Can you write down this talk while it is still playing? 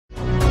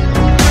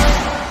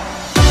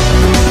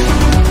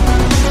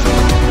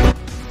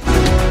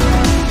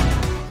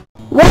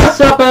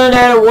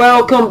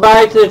welcome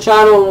back to the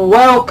channel, and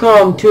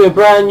welcome to a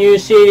brand new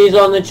series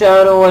on the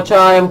channel which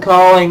I am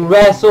calling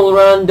Wrestle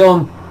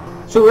Random.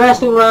 So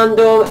Wrestle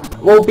Random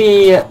will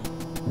be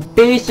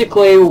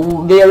basically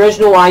the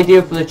original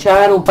idea for the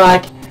channel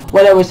back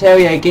when it was Hell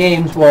Yeah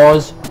Games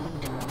was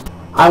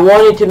I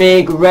wanted to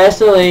make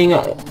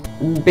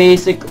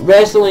basic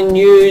wrestling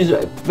news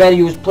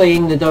videos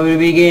playing the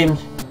WWE games.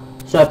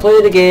 So I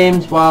play the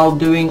games while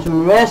doing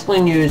some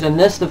wrestling news, and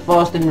this is the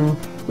first in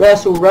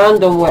Wrestle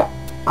Random where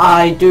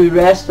I do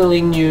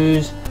wrestling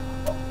news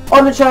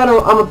on the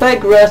channel. I'm a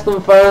big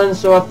wrestling fan,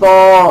 so I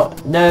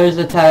thought now's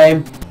the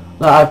time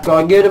that I've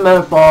got a good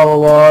amount of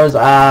followers.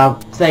 I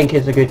think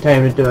it's a good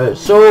time to do it.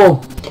 So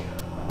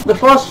the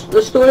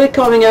story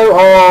coming out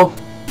of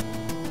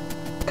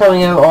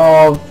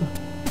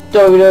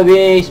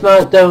WWE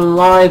SmackDown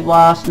Live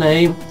last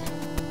night.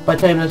 By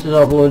the time this is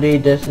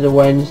uploaded, this is a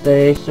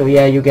Wednesday, so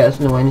yeah, you get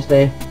this on a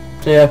Wednesday.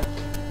 So yeah,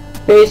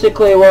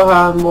 basically what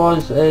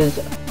happened is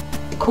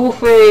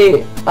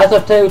Kofi, as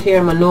I've titled here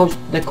in my notes,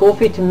 the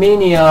Kofi to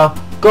Mania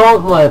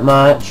Gauntlet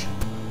match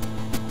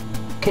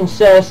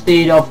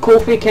consisted of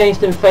Kofi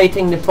Kingston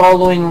fighting the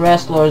following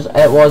wrestlers.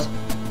 It was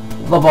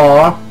The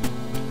Bar,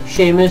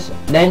 Sheamus,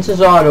 then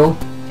Cesaro,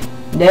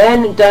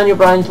 then Daniel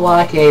Bryan's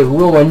lackey,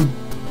 Rowan,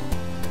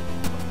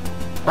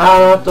 and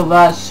after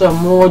that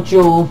Samoa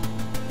Joe.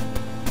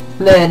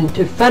 Then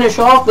to finish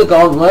off the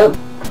gauntlet,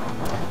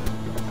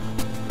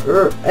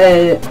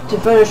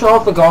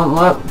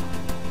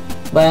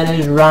 then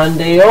is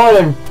Randy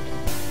Orton.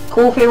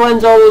 Kofi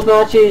wins all those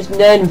matches, and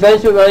then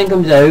Vince McMahon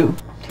comes out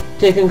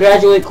to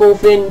congratulate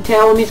Kofi and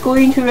tell him he's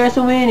going to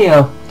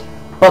WrestleMania.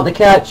 But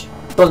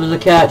there's a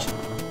catch.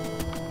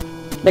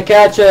 The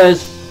catch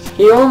is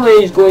he only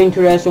is going to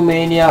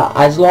WrestleMania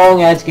as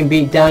long as he can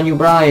beat Daniel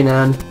Bryan,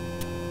 and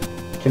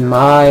to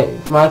my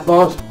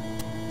thoughts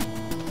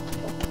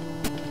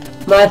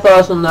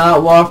on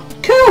that were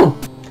cool.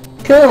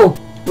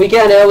 We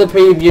get an early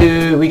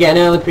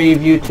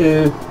preview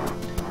to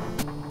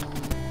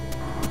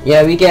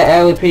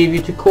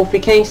Kofi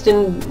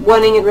Kingston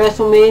winning at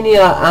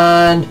WrestleMania,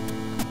 and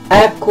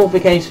if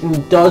Kofi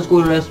Kingston does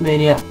go to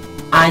WrestleMania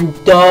and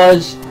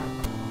does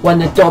win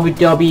the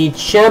WWE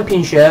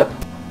Championship,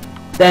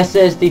 this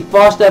is the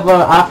first ever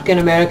African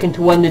American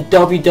to win the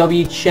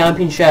WWE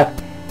Championship,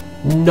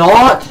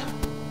 not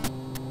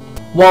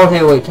World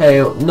Heavyweight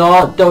title,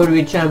 not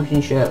WWE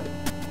Championship.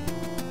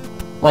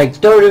 Like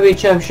WWE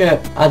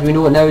Championship as we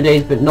know it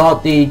nowadays, but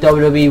not the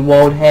WWE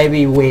World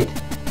Heavyweight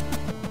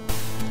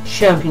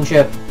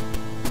Championship.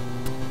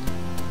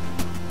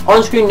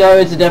 On screen now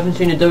is the difference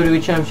between the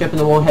WWE Championship and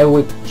the World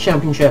Heavyweight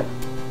Championship.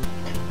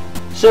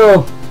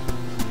 So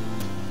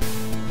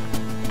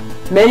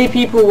many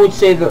people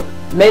say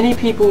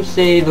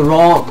The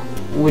Rock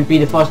would be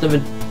the first ever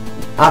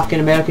African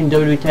American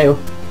WWE title.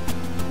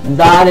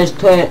 That is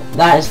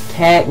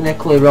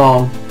technically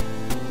wrong.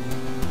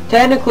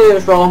 Technically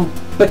it's wrong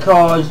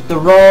because The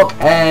Rock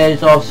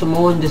is of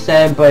Samoan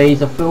descent, but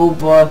he's a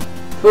full-born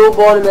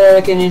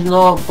American. He's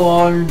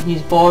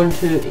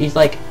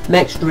like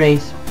mixed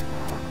race.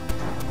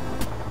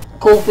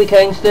 Kofi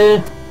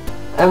Kingston,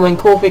 and when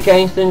Kofi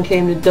Kingston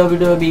came to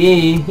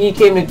WWE, he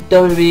came to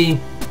WWE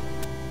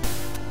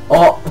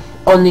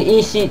on the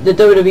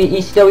WWE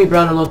ECW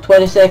brand on the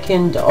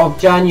 22nd of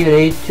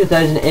January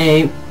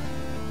 2008.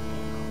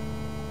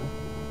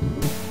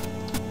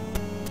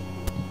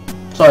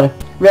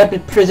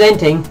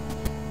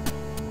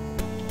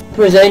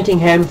 Presenting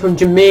him from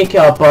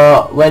Jamaica,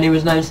 but when he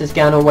was announced as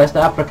Ghana, West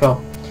Africa.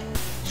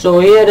 So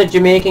he had a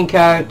Jamaican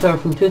character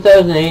from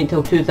 2008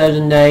 till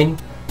 2009.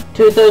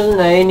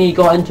 2009 he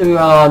got into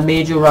a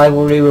major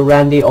rivalry with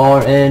Randy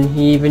Orton.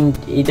 He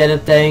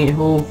did a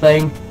whole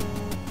thing.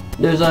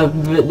 There's a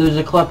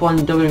clip on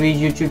WWE's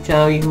YouTube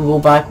channel, you can go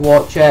back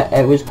watch it.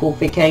 It was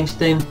Kofi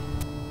Kingston.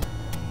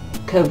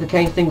 Kofi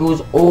Kingston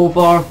goes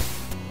over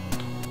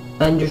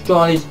and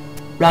destroys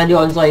Randy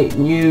Orton's like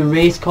new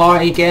race car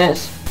he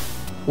gets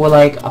with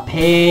like a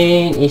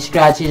paint. He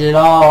scratches it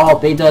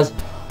up, he does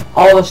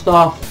all the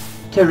stuff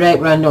to wreck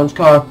Randy Orton's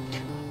car.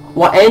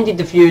 What ended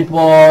the feud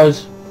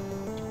was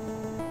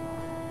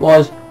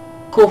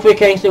Kofi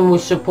Kingston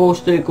was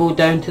supposed to go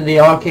down to the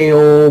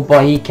RKO,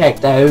 but he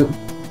kicked out,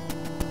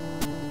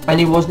 and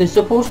he wasn't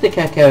supposed to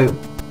kick out.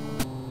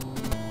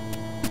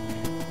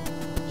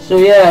 So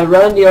yeah,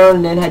 Randy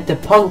Orton then had to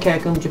punk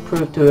kick him to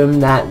prove to him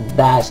that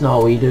that's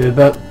not what you do.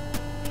 But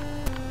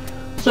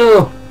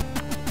so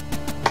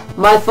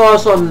my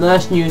thoughts on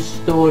this news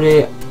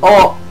story.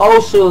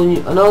 Also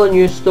another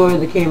news story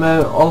that came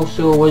out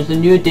also was the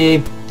New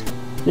Day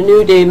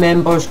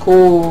members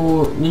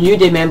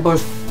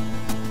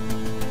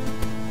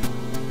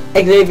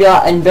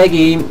Xavier and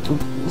Biggie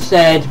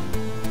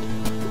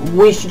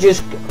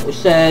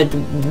said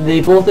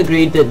they both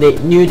agreed that the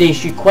New Day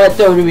should quit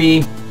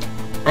WWE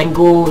and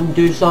go and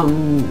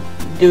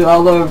do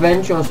other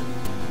ventures,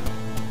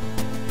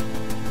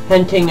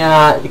 hinting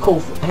at the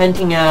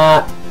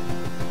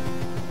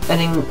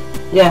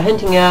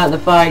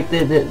fact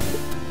that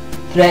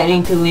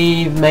threatening to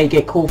leave might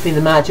get Kofi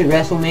the match at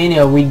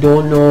WrestleMania. We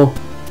don't know.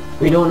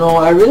 We don't know.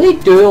 I really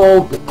do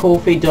hope that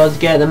Kofi does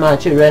get the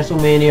match at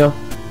WrestleMania.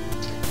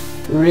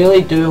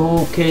 Really do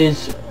hope,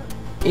 because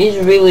he's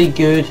really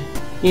good.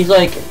 He's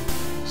like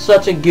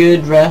such a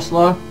good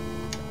wrestler.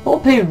 I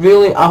hope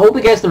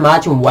he gets the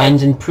match and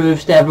wins and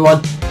proves to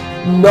everyone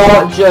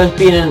not just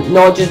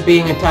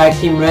being a tag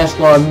team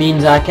wrestler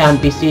means I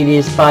can't be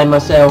serious by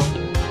myself.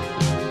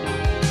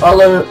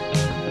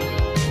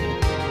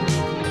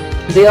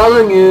 The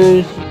other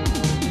news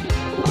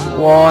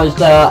was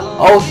that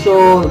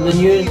also the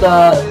news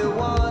that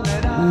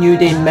New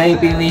Day might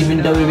be leaving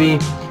WWE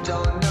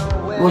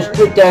was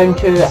put down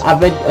to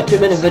a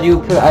 2-minute video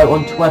put out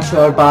on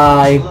Twitter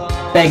by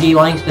Big E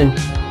Langston,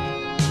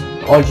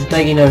 or just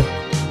Big E now.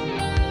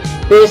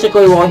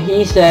 Basically what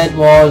he said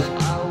was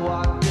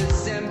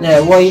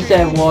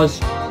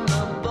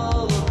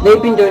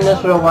they've been doing this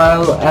for a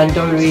while and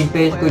WWE's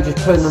basically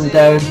just putting them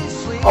down.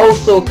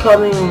 Also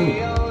coming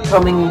to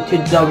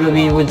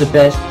WWE was the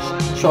best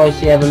choice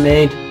he ever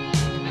made,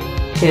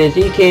 because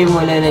he came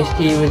when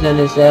NXT was in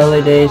its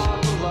early days,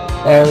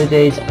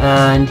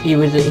 and he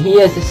is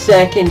the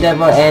second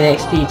ever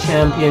NXT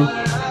champion.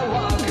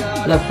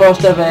 The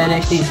first ever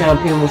NXT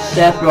champion was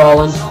Seth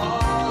Rollins,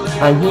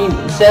 and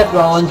Seth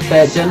Rollins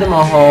beat Jinder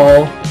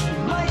Mahal.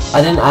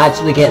 I didn't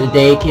actually get the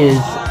day because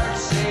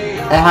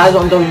it has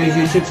on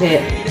WWE's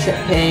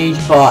YouTube page,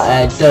 but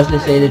it doesn't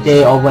say the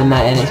date of when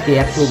that NXT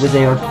episode was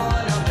aired.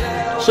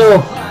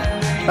 So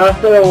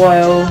after a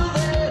while,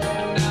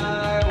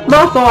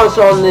 my thoughts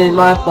on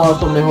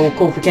the whole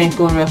Kofi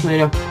Kingston going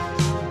WrestleMania.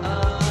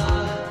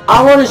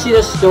 I want to see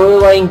the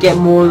storyline get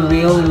more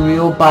real and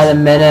real by the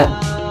minute.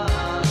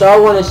 So I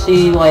want to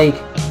see like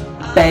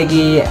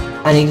Peggy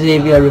and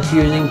Xavier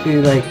refusing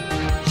to, like,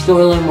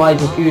 storyline wise,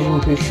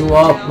 refusing to show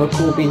up for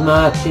Kofi's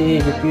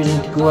matches,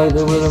 refusing to go out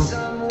there with him,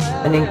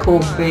 and then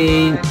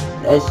Kofi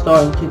is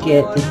starting to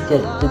get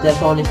the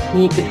dishonest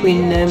heat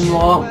between them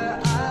lot,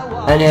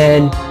 and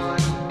then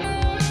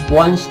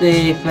once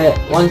they figure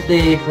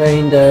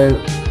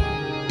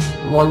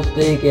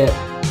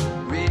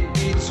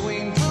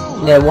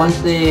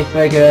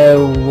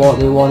out what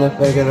they want to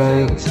figure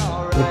out,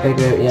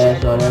 yeah,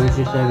 sorry, I was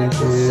just having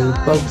to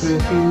bug through a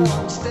few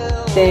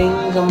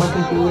things on my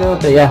computer,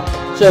 but yeah,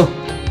 so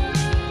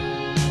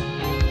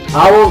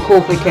I want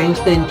Kofi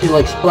Kingston to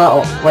like split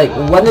up, like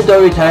win the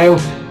WWE title,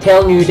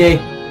 tell New Day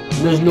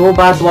there's no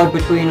bad blood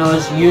between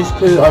us, used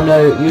to are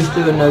now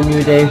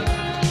New Day.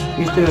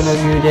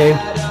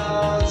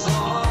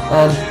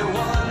 And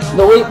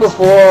the week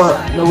before,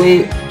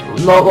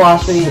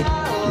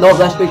 not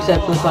this week's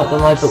episode of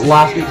SmackDown Live, but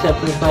last week's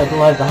episode of SmackDown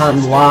Live that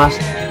happened last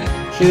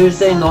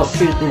Tuesday, not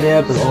Tuesday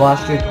there, but the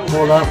last Tuesday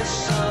before that,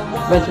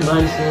 Vince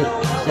McMahon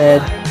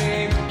said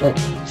that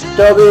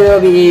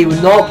WWE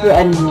would not put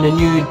in the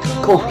new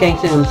Kofi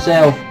Kingston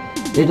himself,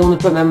 they'd only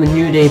put him in with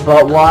New Day,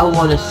 but what I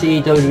want to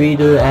see WWE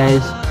do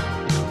is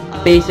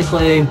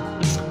basically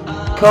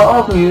cut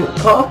off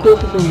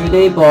Kofi from New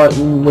Day, but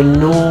with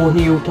no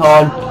heel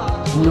turn,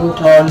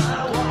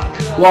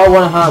 What I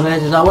want to happen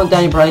is I want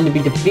Danny Bryan to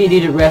be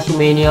defeated at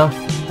WrestleMania,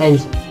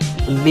 his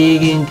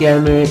vegan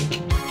gimmick.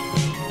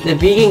 The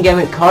vegan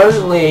gimmick,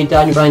 currently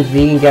Danny Bryan's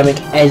vegan gimmick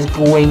is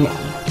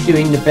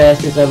doing the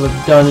best it's ever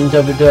done in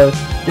WWE,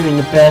 doing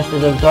the best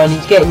it's ever done.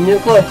 He's getting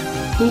nuclear,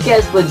 he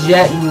gets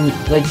legit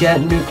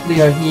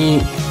nuclear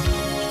heat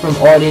from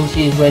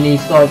audiences when he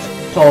starts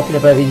talking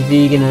about his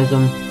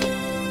veganism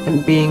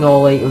and being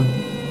all like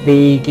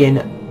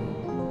vegan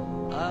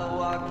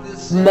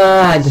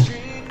mad.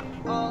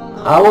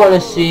 What I want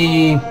to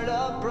see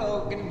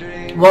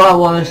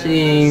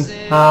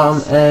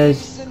happen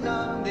is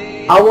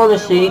I want to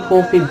see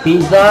Kofi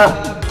beat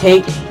that,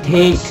 take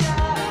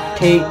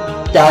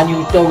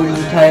Daniel's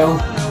WWE title,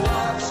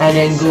 and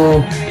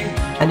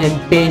then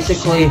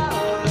basically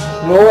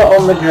throw it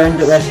on the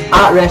ground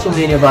at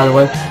WrestleMania, by the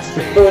way.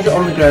 So throws it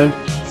on the ground,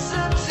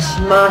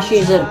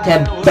 smashes it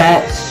to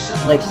bits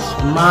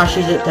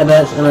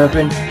and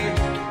everything,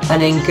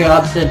 and then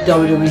grabs the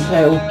WWE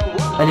title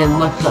and then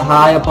lifts it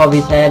high above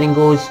his head and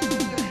goes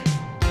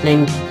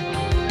in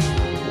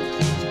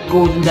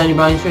Danny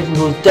Bryan's face and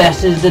goes,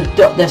 this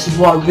is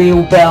what a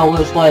real belt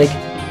looks like,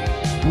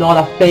 not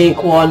a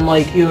fake one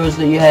like yours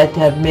that you had to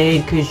have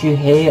made because you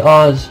hate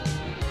us.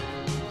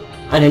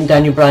 And then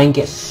Daniel Bryan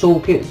gets so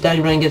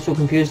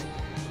confused.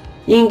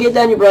 You can get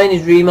Daniel Bryan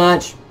his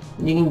rematch,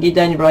 you can get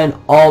Daniel Bryan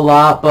all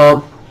that,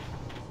 but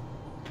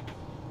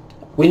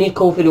we need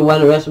Kofi to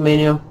win at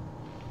WrestleMania.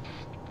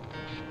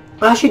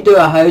 I should do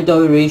a how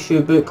WWE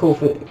should book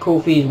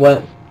Kofi's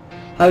win.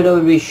 How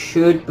WWE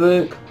should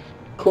book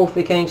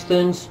Kofi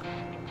Kingston's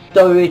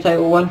WWE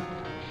title win.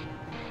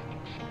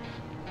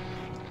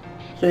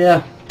 So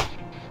yeah,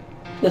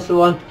 that's the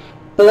one.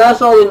 But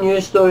that's all the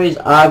news stories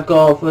I've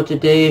got for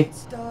today.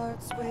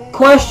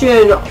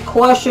 Question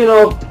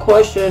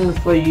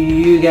for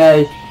you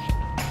guys.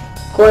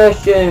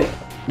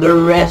 The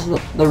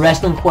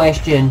wrestling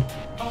question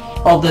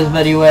of this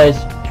video is: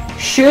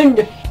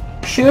 Should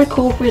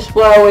Kofi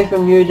split away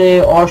from New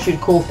Day, or should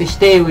Kofi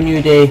stay with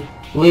New Day?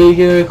 Leave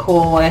your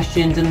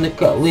answers in the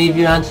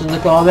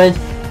comments.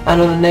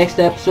 and on the next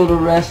episode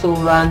of Wrestle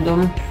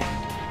Random,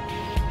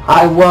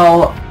 I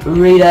will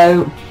read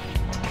out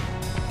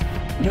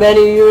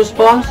many of your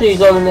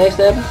responses on the next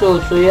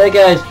episode. So yeah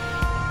guys,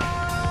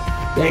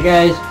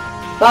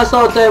 that's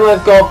all the time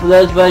I've got for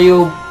this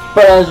video.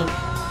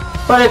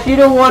 But if you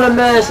don't want to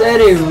miss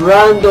any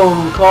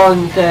random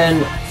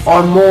content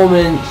or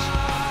moments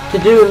to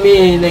do with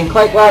me, then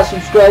click that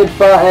subscribe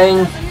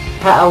button,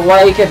 hit a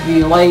like if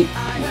you like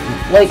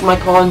my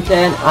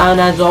content, and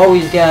as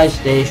always guys,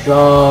 stay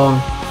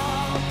strong,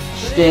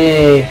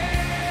 stay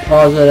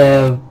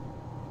positive,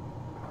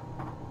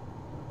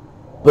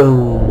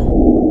 boom.